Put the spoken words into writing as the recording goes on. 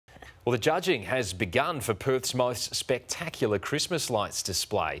Well, the judging has begun for Perth's most spectacular Christmas lights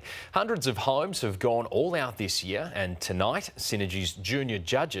display. Hundreds of homes have gone all out this year, and tonight, Synergy's junior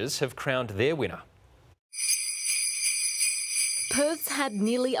judges have crowned their winner. Perth's had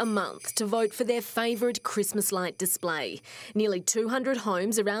nearly a month to vote for their favourite Christmas light display. Nearly 200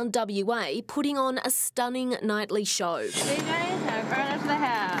 homes around WA putting on a stunning nightly show.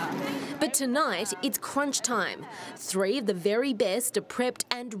 But tonight, it's crunch time. 3 of the very best are prepped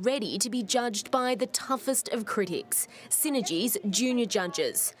and ready to be judged by the toughest of critics, Synergy's junior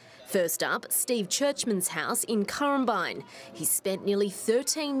judges. First up, Steve Churchman's house in Currumbine. He's spent nearly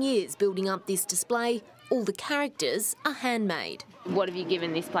 13 years building up this display. All the characters are handmade. What have you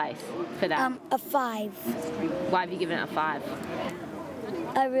given this place for that? A 5. Why have you given it a 5?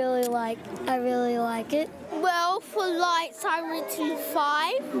 I really like it. Well, for lights, I've written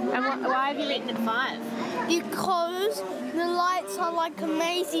 5. And why have you written it 5? Because the lights are like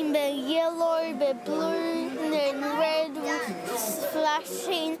amazing. They're yellow, they're blue, they're red,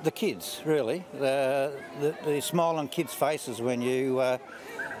 flashing. The kids, really. The smile on kids' faces when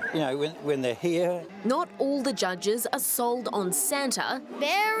when they're here. Not all the judges are sold on Santa.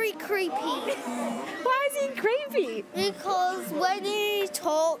 Very creepy. Why is he creepy? Because when he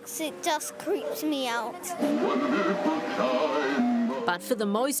talks, it just creeps me out. But for the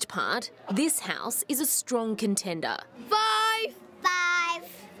most part, this house is a strong contender. 5. 5.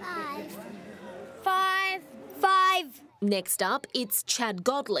 5. 5. 5. Next up, it's Chad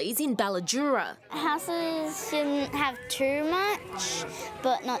Godley's in Balladura. Houses shouldn't have too much,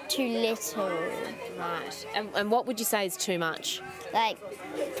 but not too little. Right. And what would you say is too much? Like,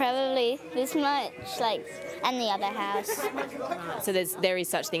 probably this much, and the other house. Right. So there is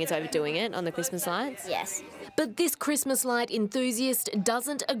such thing as overdoing it on the Christmas lights? Yes. But this Christmas light enthusiast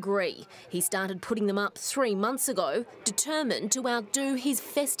doesn't agree. He started putting them up 3 months ago, determined to outdo his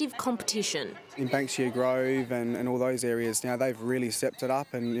festive competition. In Banksia Grove and all those areas, they've really stepped it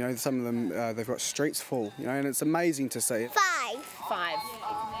up, and some of them they've got streets full, and it's amazing to see. 5. 5.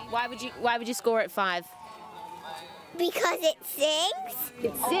 Why would you score it 5? Because it sings.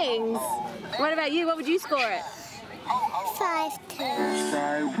 It sings. What about you? What would you score it? 5 too.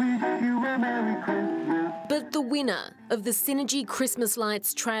 But the winner of the Synergy Christmas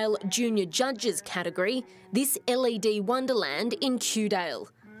Lights Trail Junior Judges category, this LED wonderland in Kewdale.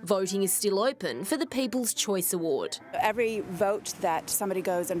 Voting is still open for the People's Choice Award. Every vote that somebody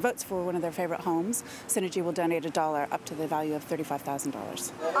goes and votes for one of their favourite homes, Synergy will donate $1 up to the value of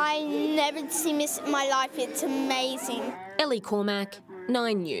 $35,000. I never seen this in my life. It's amazing. Ellie Cormack,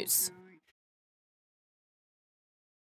 9 News.